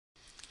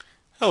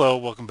Hello,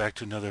 welcome back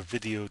to another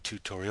video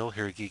tutorial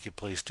here at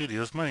GeekatPlay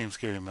Studios. My name is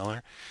Gary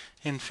Miller,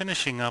 and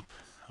finishing up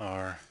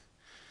our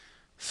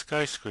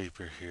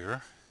skyscraper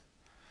here,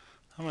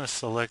 I'm going to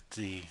select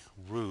the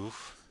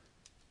roof,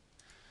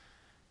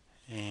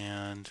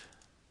 and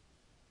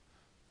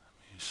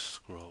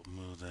let me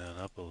move that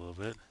up a little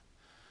bit.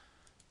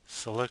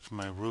 Select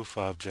my roof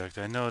object.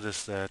 I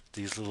notice that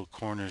these little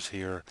corners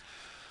here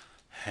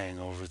hang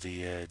over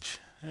the edge,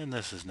 and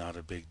this is not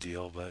a big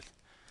deal, but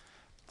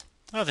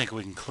I think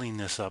we can clean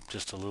this up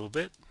just a little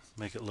bit,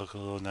 make it look a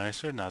little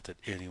nicer. Not that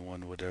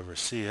anyone would ever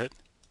see it.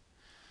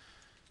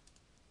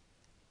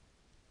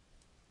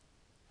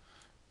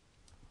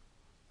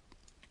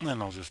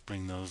 And I'll just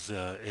bring those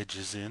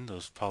edges in,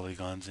 those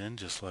polygons in,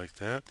 just like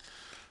that.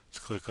 Let's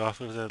click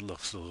off of that.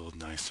 Looks a little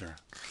nicer.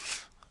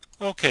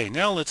 Okay,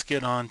 now let's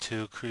get on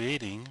to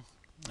creating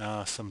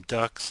some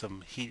ducts,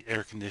 some heat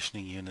air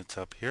conditioning units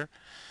up here.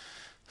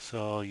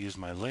 So I'll use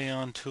my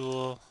lay-on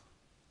tool.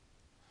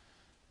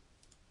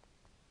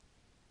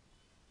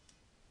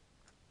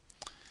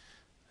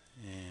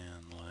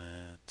 And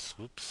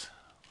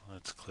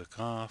let's click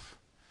off.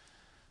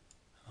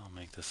 I'll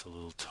make this a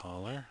little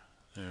taller.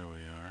 There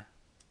we are.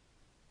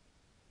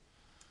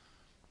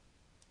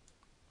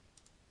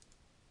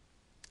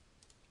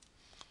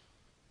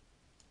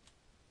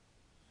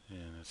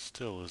 And it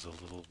still is a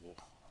little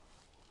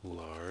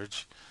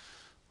large.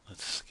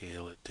 Let's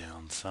scale it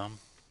down some.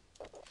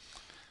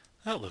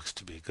 That looks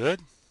to be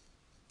good.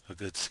 A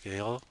good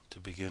scale to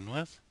begin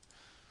with.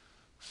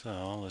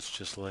 So let's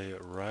just lay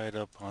it right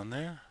up on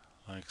there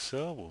like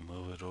so. We'll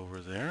move it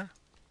over there.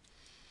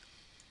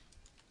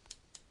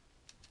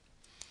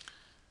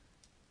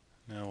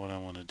 Now what I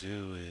want to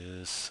do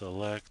is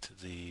select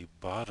the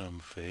bottom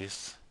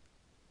face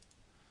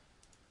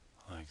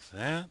like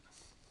that,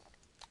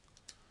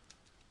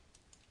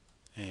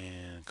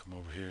 and come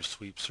over here,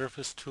 sweep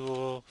surface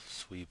tool,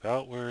 sweep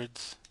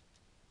outwards,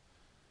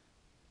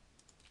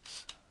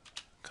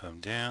 come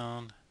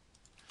down,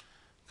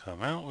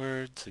 come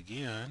outwards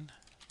again,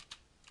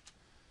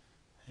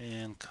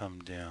 and come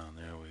down.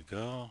 There we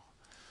go.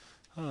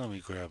 Let me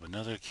grab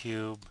another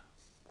cube,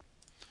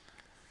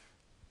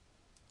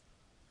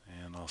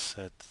 and I'll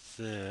set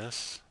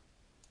this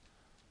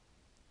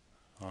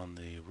on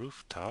the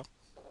rooftop.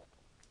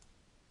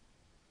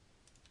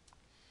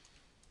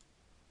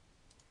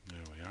 There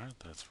we are.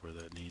 That's where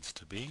that needs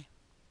to be.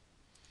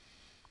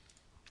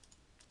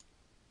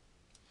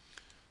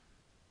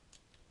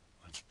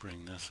 Let's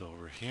bring this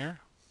over here.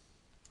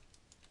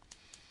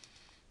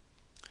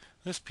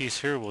 This piece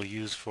here we'll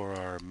use for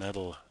our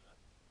metal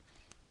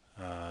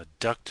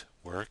duct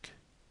work.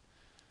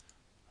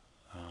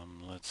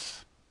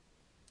 Let's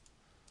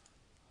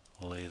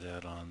lay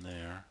that on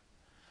there.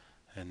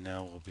 And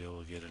now we'll be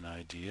able to get an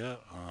idea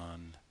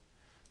on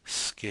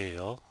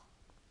scale.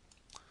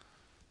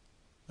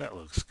 That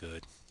looks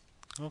good.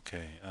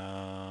 Okay,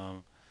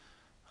 I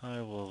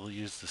will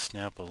use the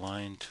snap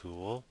align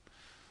tool,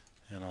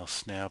 and I'll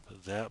snap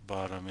that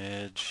bottom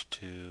edge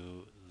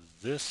to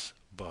this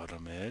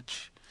bottom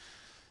edge,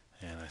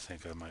 and I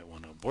think I might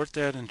want to abort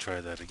that and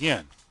try that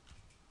again.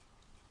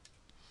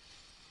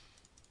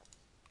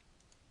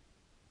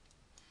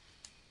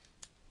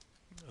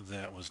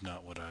 That was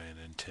not what I had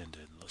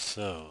intended.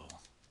 So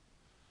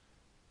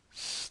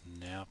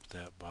snap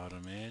that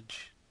bottom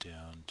edge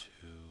down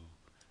to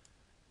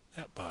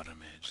that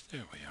bottom edge.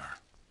 There we are.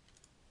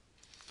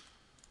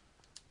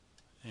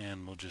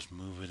 And we'll just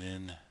move it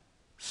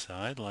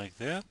inside like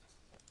that.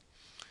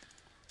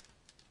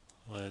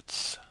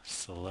 Let's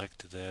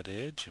select that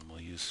edge, and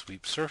we'll use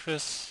sweep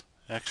surface.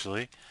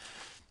 Actually,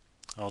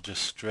 I'll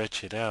just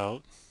stretch it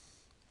out.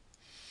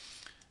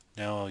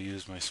 Now I'll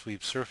use my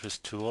sweep surface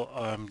tool.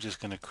 I'm just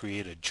going to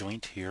create a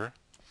joint here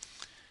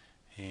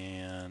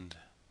and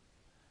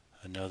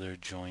another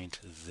joint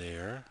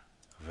there.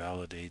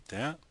 Validate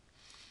that.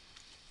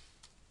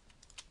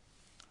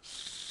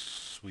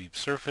 Sweep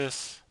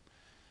surface.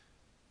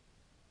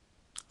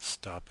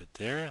 Stop it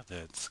there.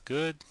 That's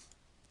good.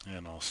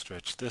 And I'll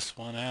stretch this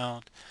one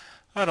out.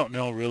 I don't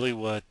know really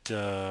what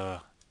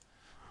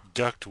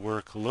duct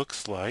work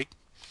looks like,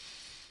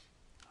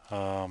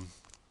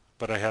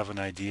 but I have an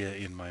idea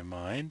in my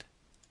mind.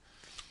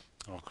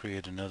 I'll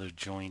create another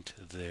joint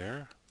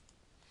there.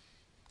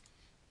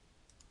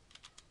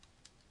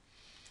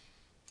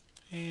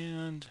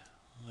 And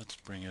let's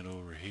bring it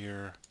over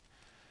here.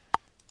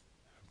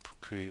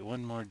 Create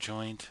one more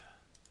joint.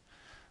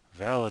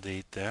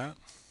 Validate that.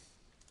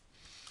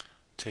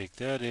 Take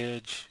that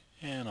edge,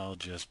 and I'll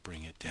just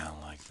bring it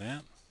down like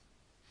that.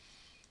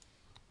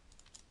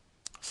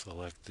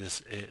 Select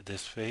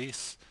this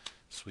face,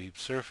 sweep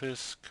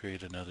surface,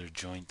 create another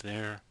joint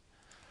there.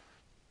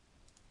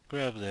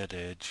 Grab that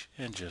edge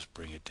and just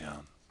bring it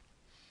down.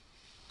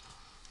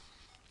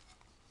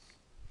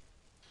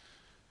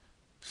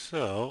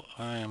 So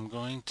I am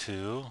going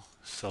to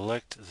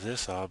select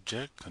this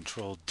object,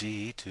 Control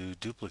D to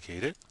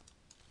duplicate it.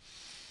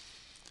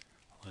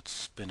 Let's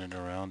spin it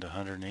around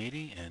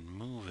 180 and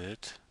move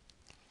it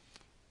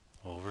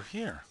over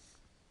here.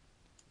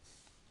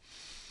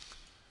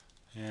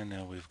 And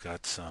now we've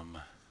got some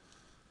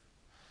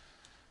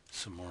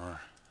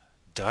more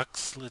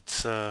ducts.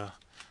 Let's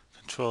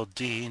Control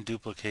D and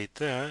duplicate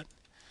that,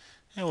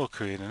 and we'll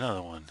create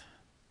another one.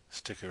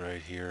 Stick it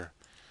right here,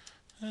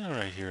 and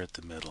right here at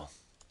the middle.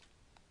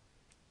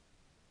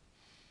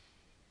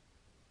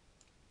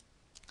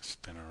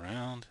 Spin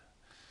around.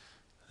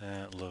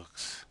 That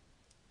looks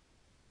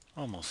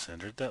almost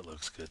centered. That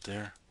looks good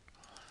there.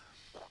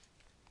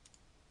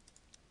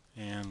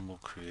 And we'll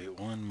create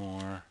one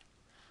more.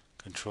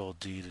 Control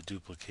D to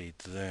duplicate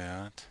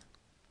that.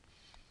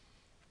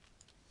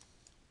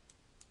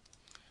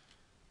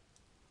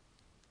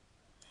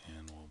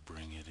 And we'll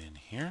bring it in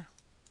here.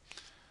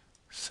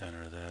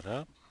 Center that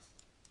up.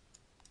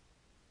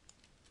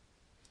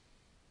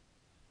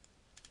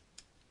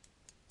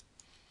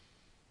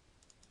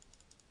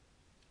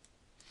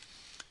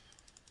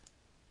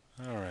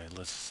 Alright,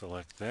 let's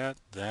select that,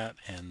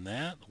 and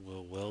that.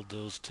 We'll weld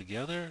those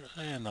together,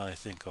 and I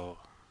think I'll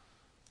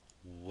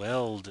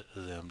weld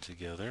them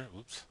together.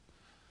 Oops.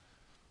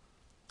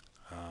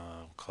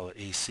 We'll call it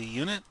AC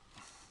unit.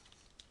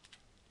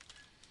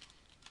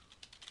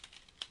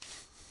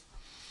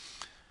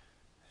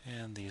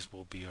 And these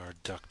will be our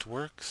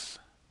ductworks.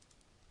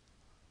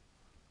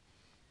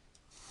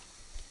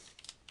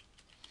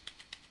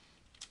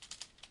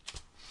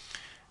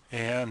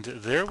 And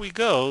there we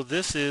go.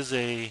 This is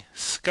a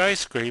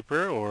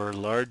skyscraper or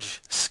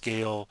large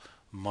scale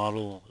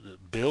model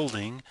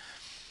building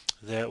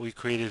that we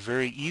created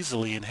very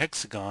easily in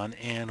Hexagon,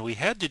 and we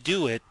had to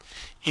do it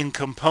in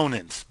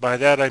components. By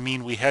that I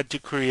mean we had to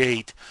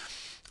create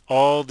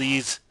all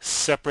these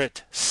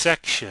separate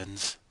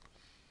sections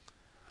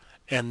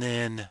and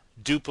then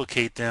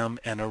duplicate them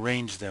and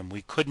arrange them.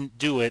 We couldn't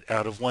do it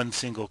out of one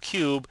single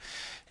cube,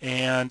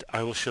 and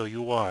I will show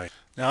you why.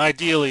 Now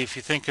ideally, if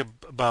you think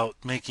about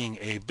making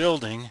a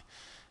building,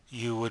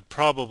 you would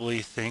probably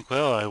think,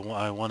 well,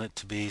 I want it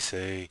to be,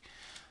 say,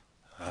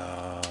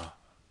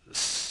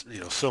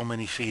 so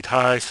many feet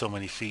high, so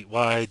many feet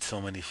wide,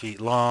 so many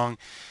feet long,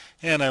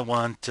 and I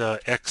want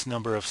X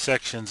number of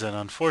sections. And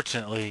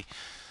unfortunately,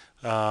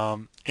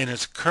 in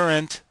its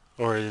current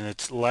or in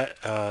its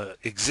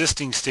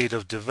existing state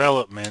of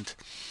development,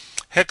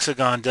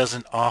 Hexagon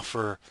doesn't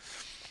offer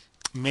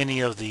many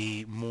of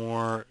the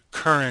more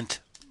current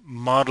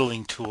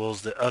modeling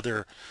tools that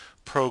other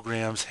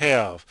programs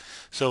have.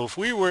 So if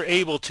we were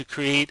able to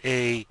create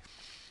a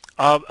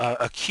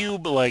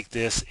cube like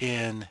this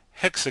in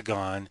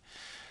Hexagon,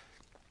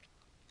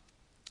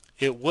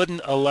 it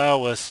wouldn't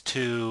allow us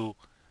to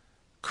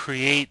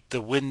create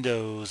the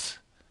windows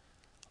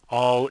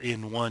all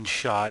in one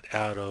shot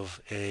out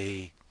of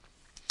a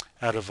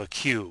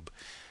cube.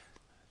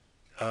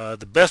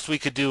 The best we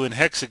could do in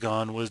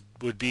Hexagon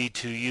would be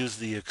to use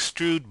the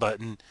extrude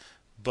button,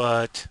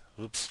 but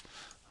oops,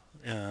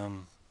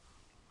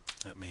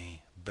 let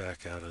me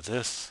back out of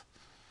this.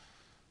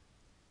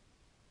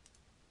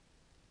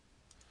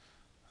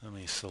 Let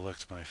me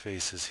select my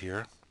faces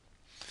here.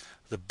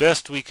 The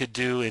best we could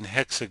do in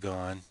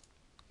Hexagon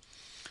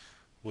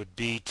would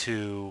be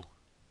to,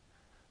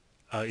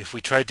 if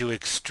we tried to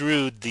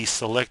extrude the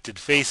selected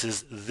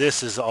faces,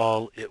 this is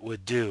all it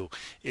would do.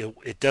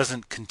 It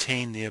doesn't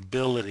contain the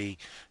ability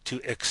to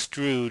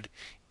extrude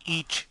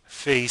each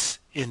face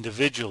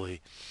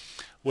individually,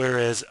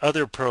 whereas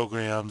other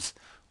programs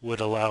would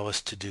allow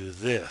us to do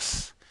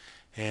this.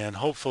 And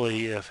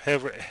hopefully if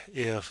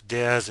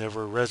Daz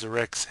ever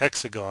resurrects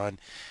Hexagon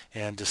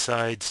and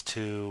decides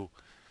to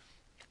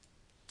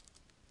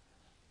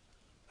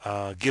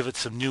give it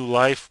some new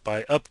life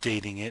by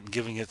updating it and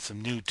giving it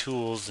some new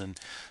tools and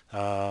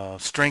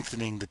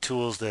strengthening the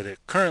tools that it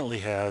currently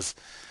has,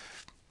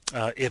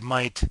 it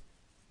might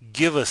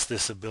give us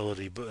this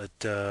ability. But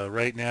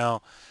right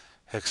now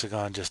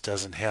Hexagon just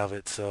doesn't have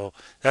it, so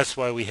that's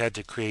why we had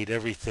to create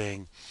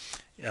everything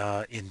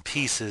in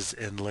pieces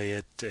and lay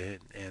it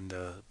and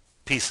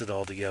piece it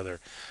all together.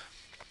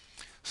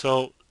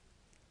 So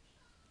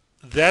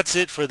that's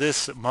it for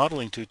this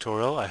modeling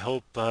tutorial. I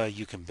hope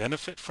you can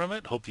benefit from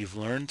it. Hope you've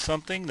learned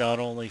something, not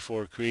only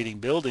for creating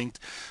buildings,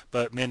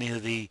 but many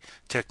of the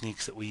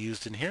techniques that we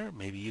used in here.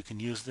 Maybe you can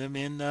use them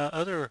in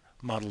other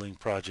modeling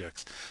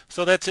projects.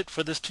 So that's it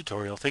for this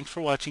tutorial. Thanks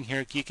for watching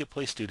here at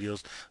GeekatPlay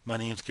Studios. My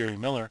name's Gary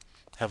Miller.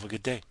 Have a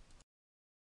good day.